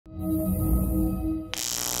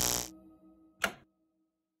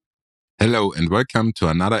Hello and welcome to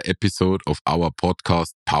another episode of our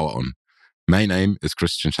podcast Power On. My name is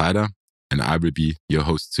Christian Schaider and I will be your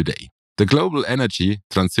host today. The global energy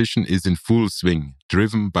transition is in full swing,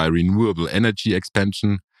 driven by renewable energy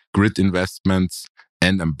expansion, grid investments,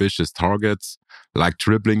 and ambitious targets like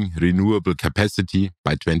tripling renewable capacity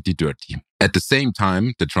by 2030. At the same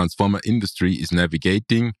time, the transformer industry is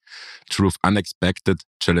navigating through unexpected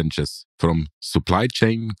challenges, from supply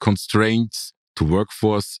chain constraints to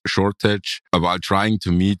workforce shortage, while trying to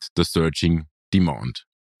meet the surging demand.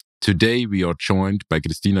 Today, we are joined by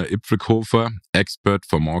Christina Ipfelkofer, expert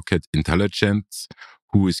for market intelligence,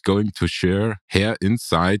 who is going to share her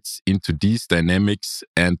insights into these dynamics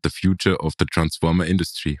and the future of the transformer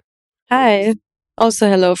industry. Hi. Also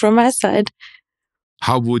hello from my side.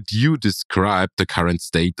 How would you describe the current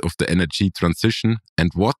state of the energy transition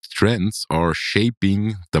and what trends are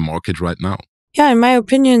shaping the market right now? Yeah, in my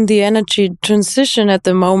opinion, the energy transition at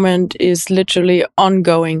the moment is literally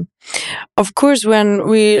ongoing. Of course, when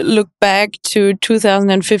we look back to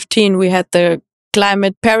 2015, we had the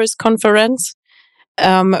Climate Paris Conference,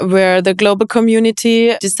 where the global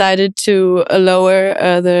community decided to lower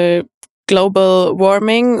the global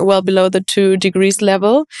warming well below the 2 degrees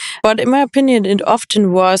level. But in my opinion, it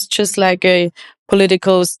often was just like a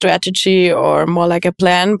political strategy or more like a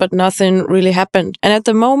plan, but nothing really happened. And at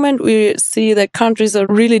the moment, we see that countries are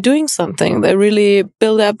really doing something. They really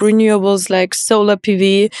build up renewables like solar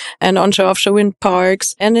PV and onshore offshore wind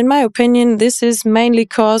parks. And in my opinion, this is mainly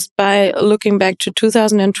caused by looking back to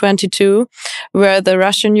 2022, where the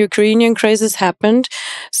Russian-Ukrainian crisis happened.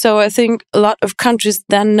 So I think a lot of countries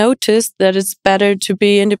then noticed that it's better to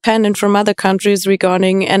be independent from other countries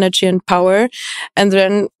regarding energy and power, and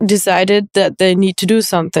then decided that they need to do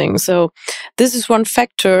something. So this is one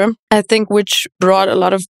factor, I think, which brought a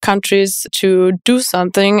lot of countries to do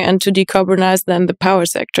something and to decarbonize then the power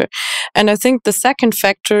sector. And I think the second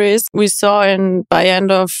factor is we saw by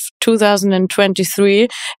end of 2023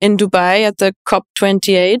 in Dubai at the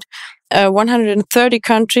COP28, 130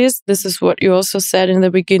 countries, this is what you also said in the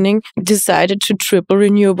beginning, decided to triple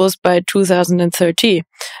renewables by 2030.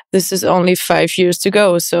 This is only 5 years to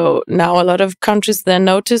go. So now a lot of countries then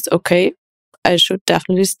noticed, okay, I should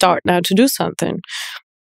definitely start now to do something.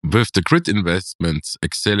 With the grid investments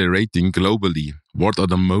accelerating globally, what are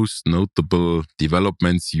the most notable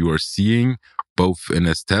developments you are seeing, both in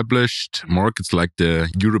established markets like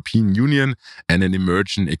the European Union and in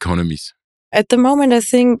emerging economies? At the moment, I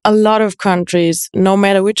think a lot of countries, no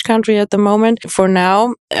matter which country at the moment, for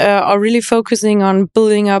now, are really focusing on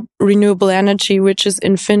building up renewable energy, which is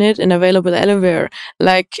infinite and available everywhere,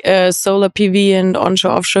 like solar PV and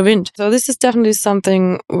onshore offshore wind. So this is definitely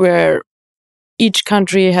something where each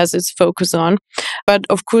country has its focus on. But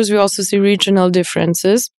of course, we also see regional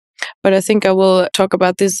differences. But I think I will talk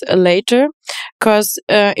about this later, because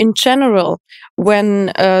in general,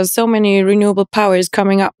 when so many renewable power is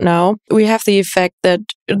coming up now, we have the effect that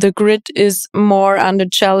the grid is more under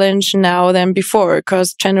challenge now than before,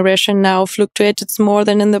 because generation now fluctuates more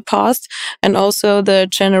than in the past. And also the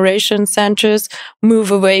generation centers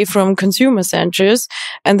move away from consumer centers.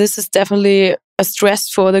 And this is definitely a stress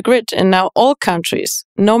for the grid. And now all countries,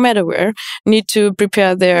 no matter where, need to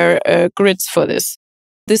prepare their grids for this.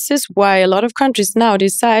 This is why a lot of countries now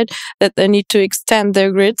decide that they need to extend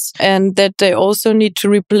their grids and that they also need to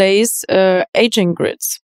replace aging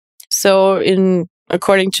grids. So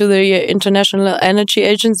according to the International Energy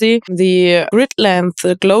Agency, the grid length,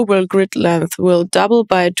 the global grid length will double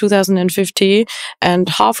by 2050, and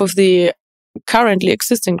half of the currently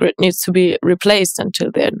existing grid needs to be replaced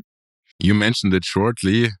until then. You mentioned it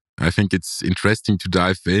shortly. I think it's interesting to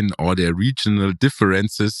dive in. Are there regional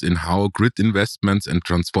differences in how grid investments and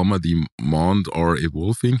transformer demand are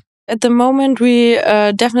evolving? At the moment, we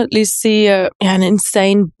definitely see an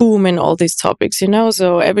insane boom in all these topics,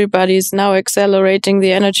 So everybody is now accelerating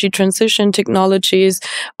the energy transition technologies.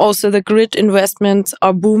 Also, the grid investments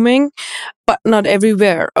are booming, but not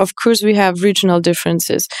everywhere. Of course, we have regional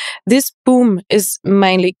differences. This boom is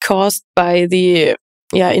mainly caused by the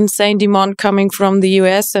insane demand coming from the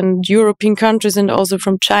US and European countries and also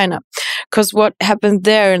from China. Because what happened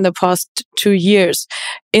there in the past 2 years?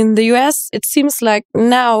 In the US, it seems like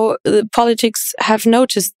now the politics have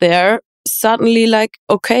noticed there suddenly like,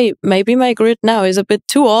 okay, maybe my grid now is a bit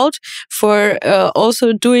too old for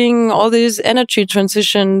also doing all this energy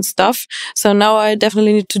transition stuff. So now I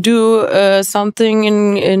definitely need to do something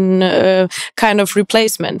in kind of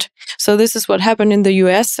replacement. So this is what happened in the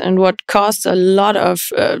US and what caused a lot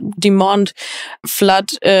of demand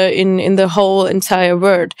flood in the whole entire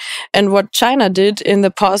world. And what China did in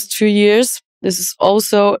the past few years, this is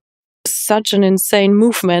also such an insane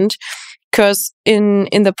movement. Because in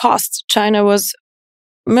the past, China was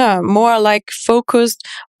more like focused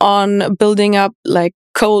on building up like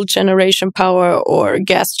coal generation power or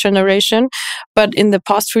gas generation. But in the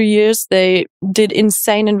past few years, they did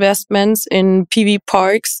insane investments in PV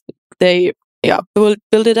parks. They build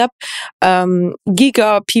it up,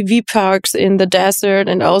 giga PV parks in the desert,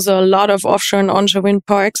 and also a lot of offshore and onshore wind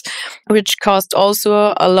parks, which cost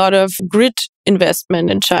also a lot of grid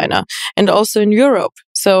investment in China and also in Europe.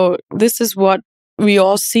 So this is what we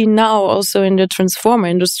all see now also in the transformer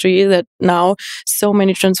industry, that now so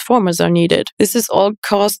many transformers are needed. This is all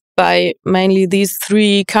caused by mainly these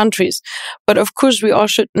three countries. But of course, we all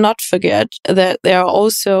should not forget that there are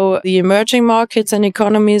also the emerging markets and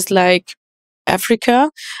economies like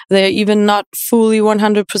Africa. They're even not fully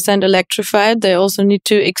 100% electrified. They also need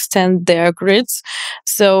to extend their grids.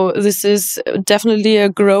 So this is definitely a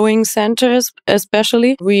growing center,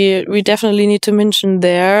 especially. We definitely need to mention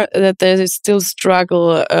there that there is still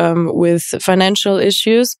struggle with financial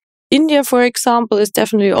issues. India, for example, is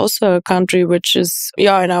definitely also a country which is, in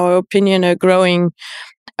our opinion, a growing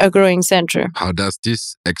center. How does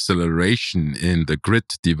this acceleration in the grid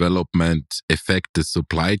development affect the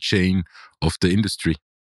supply chain of the industry?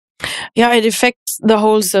 Yeah, it affects the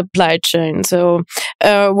whole supply chain. So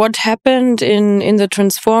what happened in the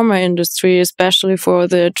transformer industry, especially for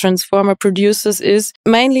the transformer producers, is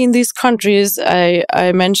mainly in these countries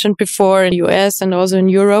I mentioned before, in the US and also in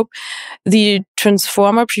Europe, the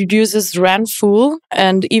transformer producers ran full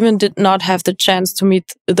and even did not have the chance to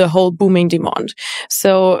meet the whole booming demand.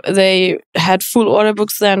 So they had full order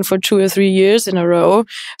books then for 2 or 3 years in a row.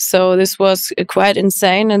 So this was quite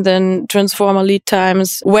insane. And then transformer lead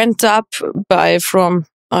times went up by from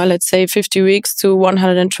let's say 50 weeks to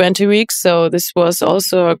 120 weeks. So this was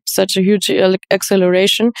also such a huge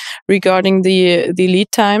acceleration regarding the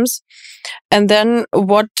lead times. And then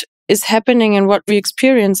what is happening and what we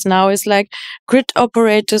experience now is like grid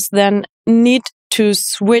operators then need to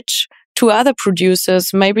switch to other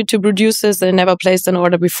producers, maybe to producers they never placed an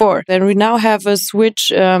order before. Then we now have a switch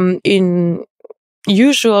in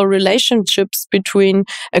usual relationships between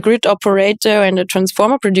a grid operator and a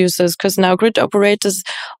transformer producers, because now grid operators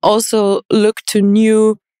also look to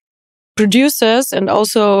new producers and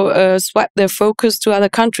also swap their focus to other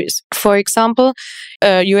countries. For example,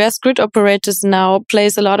 US grid operators now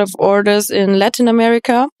place a lot of orders in Latin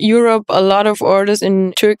America, Europe, a lot of orders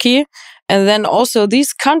in Turkey. And then also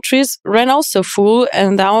these countries ran also full,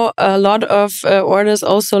 and now a lot of orders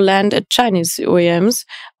also land at Chinese OEMs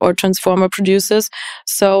or transformer producers.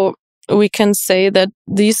 So we can say that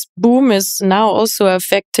this boom is now also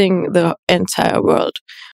affecting the entire world.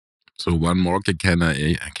 So one market can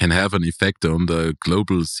have an effect on the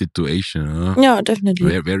global situation. Huh? Yeah, definitely.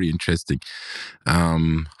 Very, very interesting.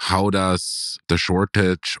 How does the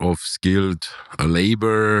shortage of skilled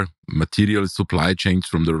labor, material supply chains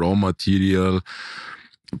from the raw material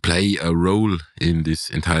play a role in this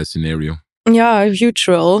entire scenario? Yeah, a huge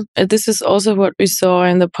role. This is also what we saw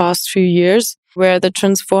in the past few years, where the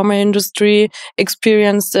transformer industry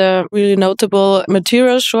experienced a really notable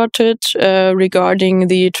material shortage regarding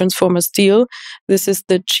the transformer steel. This is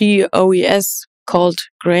the GOES, called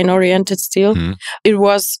grain-oriented steel. It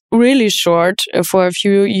was really short for a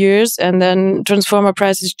few years, and then transformer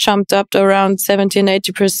prices jumped up to around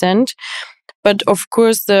 70-80%. But of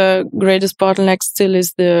course, the greatest bottleneck still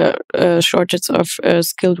is the shortage of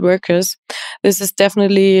skilled workers. This is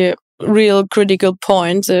definitely a real critical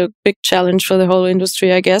point, a big challenge for the whole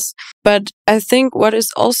industry, I guess. But I think what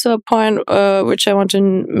is also a point which I want to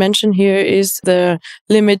mention here is the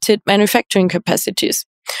limited manufacturing capacities.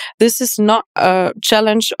 This is not a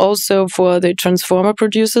challenge also for the transformer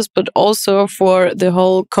producers, but also for the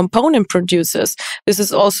whole component producers. This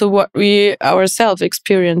is also what we ourselves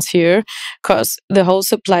experience here, because the whole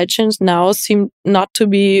supply chains now seem not to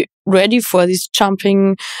be ready for this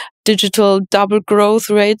jumping digital double growth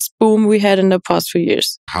rates boom we had in the past few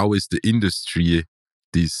years. How is the industry,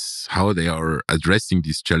 how they are addressing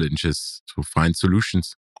these challenges to find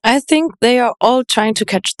solutions? I think they are all trying to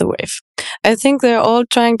catch the wave. I think they're all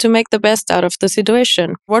trying to make the best out of the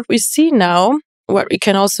situation. What we see now, what we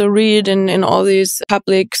can also read in all these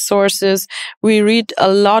public sources, we read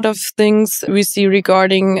a lot of things we see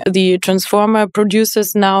regarding the transformer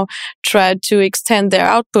producers now try to extend their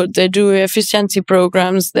output. They do efficiency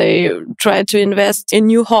programs. They try to invest in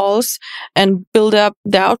new halls and build up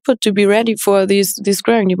the output to be ready for this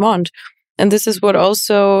growing demand. And this is what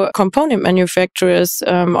also component manufacturers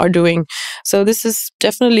are doing. So this is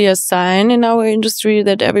definitely a sign in our industry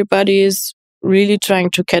that everybody is really trying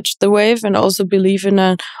to catch the wave and also believe in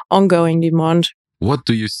an ongoing demand. What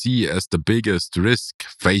do you see as the biggest risk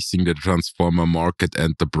facing the transformer market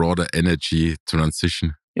and the broader energy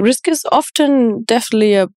transition? Risk is often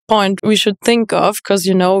definitely a point we should think of because,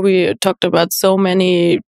 we talked about so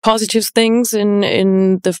many positive things in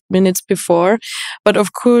the minutes before. But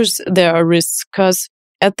of course, there are risks because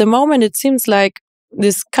at the moment, it seems like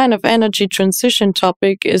this kind of energy transition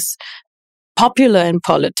topic is popular in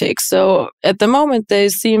politics. So at the moment, they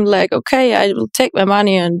seem like, okay, I will take my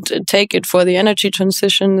money and take it for the energy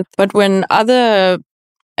transition. But when other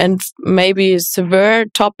and maybe severe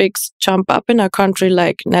topics jump up in our country,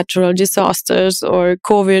 like natural disasters or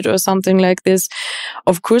COVID or something like this,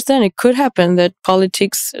 of course, then it could happen that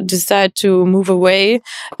politics decide to move away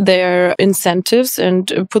their incentives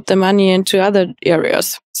and put the money into other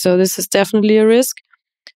areas. So this is definitely a risk.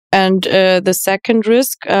 And the second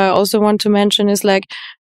risk I also want to mention is like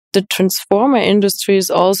the transformer industry is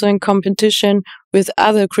also in competition with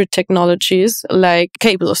other grid technologies like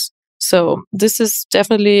cables. So this is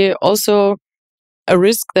definitely also a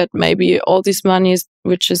risk that maybe all this money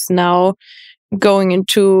which is now going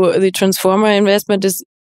into the transformer investment is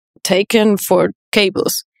taken for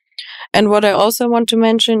cables. And what I also want to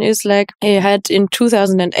mention is like I had in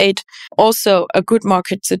 2008 also a good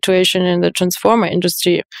market situation in the transformer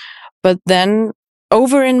industry, but then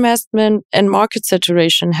overinvestment and market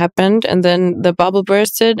saturation happened, and then the bubble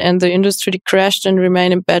bursted and the industry crashed and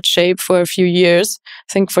remained in bad shape for a few years,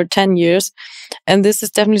 I think for 10 years. And this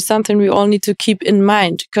is definitely something we all need to keep in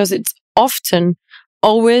mind because it's often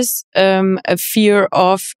always a fear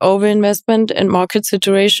of overinvestment and market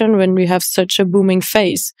saturation when we have such a booming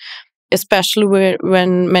phase, especially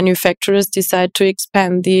when manufacturers decide to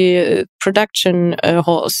expand the production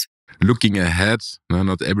halls. Looking ahead,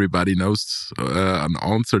 not everybody knows an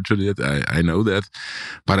answer to that. I know that,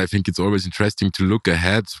 but I think it's always interesting to look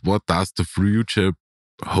ahead. What does the future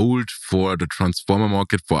hold for the transformer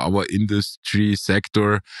market, for our industry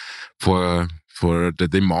sector, for the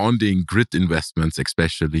demanding grid investments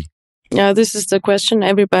especially? Yeah, this is the question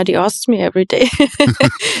everybody asks me every day.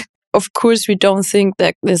 Of course, we don't think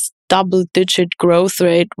that this double-digit growth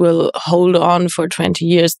rate will hold on for 20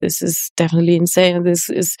 years. This is definitely insane.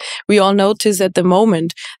 We all notice at the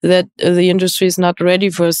moment that the industry is not ready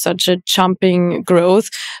for such a jumping growth.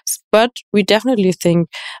 But we definitely think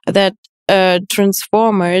that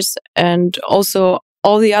transformers and also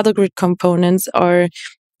all the other grid components are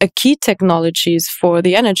a key technologies for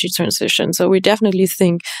the energy transition. So we definitely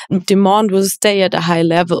think demand will stay at a high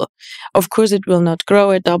level. Of course, it will not grow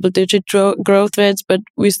at double-digit growth rates, but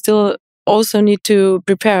we still also need to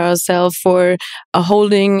prepare ourselves for a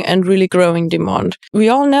holding and really growing demand. We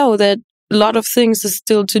all know that a lot of things is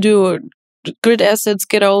still to do. Grid assets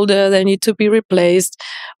get older, they need to be replaced.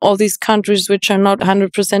 All these countries which are not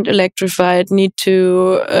 100% electrified need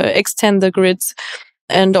to extend the grids.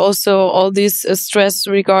 And also all this stress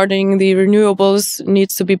regarding the renewables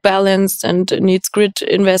needs to be balanced and needs grid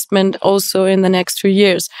investment also in the next few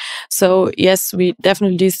years. So yes, we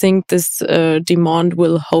definitely think this demand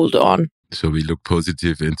will hold on. So we look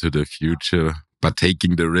positive into the future, but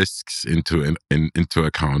taking the risks into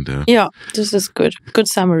account. Yeah, this is good. Good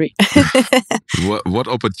summary. What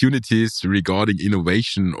opportunities regarding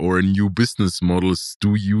innovation or new business models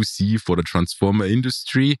do you see for the transformer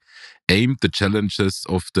industry aimed at the challenges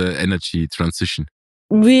of the energy transition?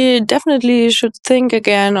 We definitely should think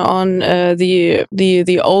again on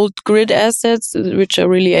the old grid assets, which are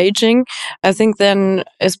really aging. I think then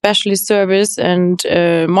especially service and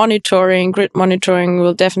grid monitoring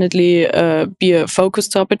will definitely be a focus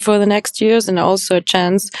topic for the next years, and also a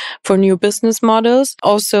chance for new business models.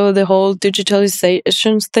 Also the whole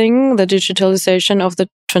digitalization thing, the digitalization of the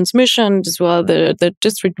transmission as well, the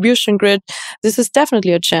distribution grid. This is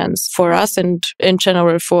definitely a chance for us and in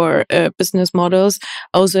general for business models.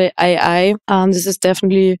 Also AI, this is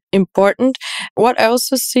definitely important. What I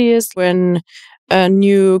also see is when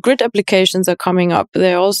new grid applications are coming up,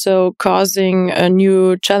 they're also causing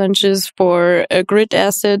new challenges for grid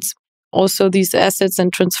assets. Also, these assets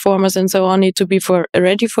and transformers and so on need to be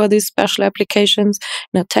ready for these special applications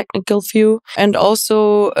in a technical view. And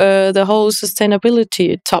also the whole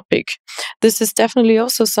sustainability topic. This is definitely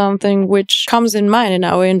also something which comes in mind in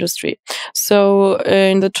our industry. So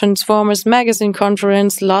in the Transformers Magazine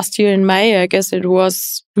conference last year in May, I guess it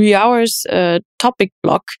was 3 hours topic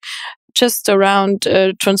block just around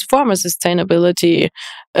transformer sustainability,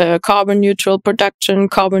 carbon neutral production,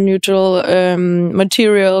 carbon neutral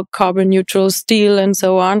material, carbon neutral steel, and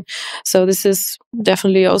so on. So this is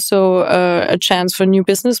definitely also a chance for new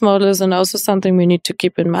business models and also something we need to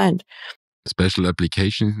keep in mind. special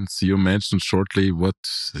applications you mentioned shortly. What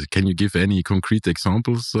can you give any concrete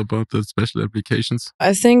examples about the special applications?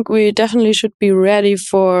 I think we definitely should be ready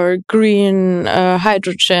for green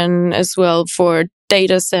hydrogen as well, for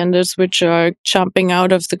data centers which are jumping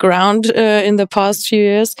out of the ground in the past few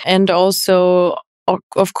years, and also,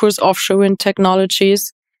 of course, offshore wind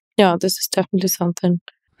technologies. Yeah, this is definitely something.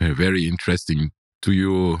 Very interesting. To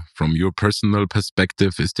you, from your personal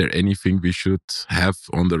perspective, is there anything we should have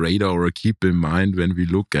on the radar or keep in mind when we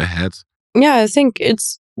look ahead? Yeah, I think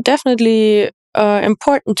it's definitely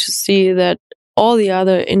important to see that all the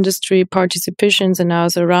other industry participations in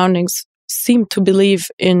our surroundings seem to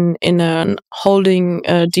believe in a holding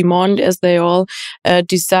demand, as they all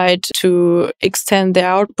decide to extend their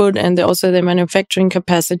output and also their manufacturing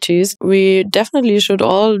capacities. We definitely should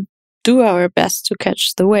all do our best to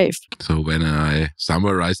catch the wave. So when I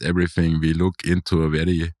summarize everything, we look into a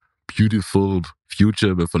very beautiful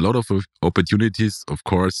future with a lot of opportunities. Of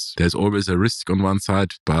course, there's always a risk on one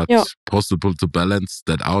side, but possible to balance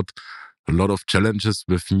that out. A lot of challenges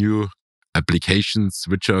with new applications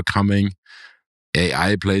which are coming.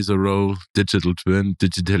 AI plays a role, digital twin,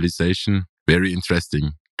 digitalization. Very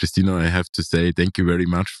interesting. Christina, I have to say thank you very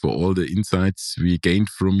much for all the insights we gained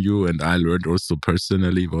from you, and I learned also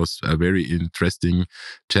personally. It was a very interesting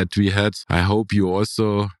chat we had. I hope you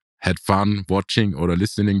also had fun watching or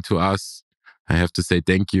listening to us. I have to say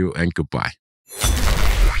thank you and goodbye.